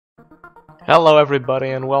Hello everybody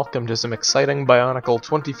and welcome to some exciting Bionicle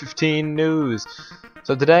 2015 news.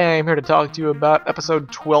 So today I am here to talk to you about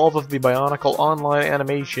episode 12 of the BIONICLE Online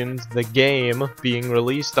Animations, the game, being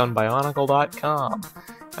released on bionicle.com.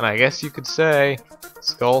 And I guess you could say,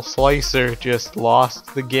 Skull Slicer just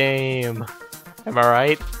lost the game. Am I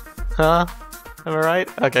right? Huh? Am I right?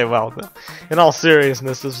 Okay, well, in all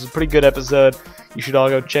seriousness, this was a pretty good episode. You should all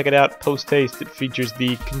go check it out post-haste. It features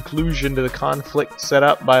the conclusion to the conflict set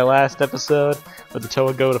up by last episode, where the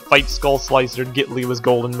Toa go to fight Skull Slicer and get Leela's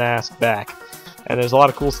golden mask back. And there's a lot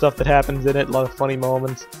of cool stuff that happens in it, a lot of funny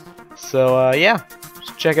moments. So, yeah,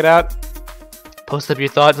 just check it out. Post up your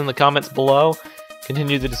thoughts in the comments below.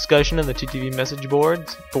 Continue the discussion in the TTV message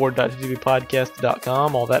boards,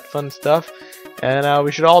 board.ttbpodcast.com, all that fun stuff. And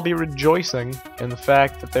we should all be rejoicing in the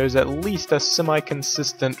fact that there's at least a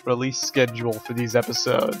semi-consistent release schedule for these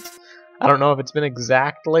episodes. I don't know if it's been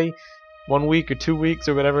exactly 1 week or 2 weeks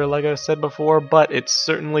or whatever, like I said before, but it's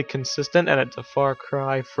certainly consistent, and it's a far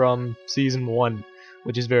cry from Season 1,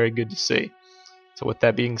 which is very good to see. So with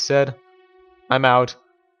that being said, I'm out,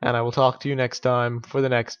 and I will talk to you next time for the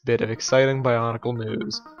next bit of exciting Bionicle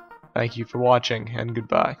news. Thank you for watching, and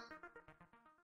goodbye.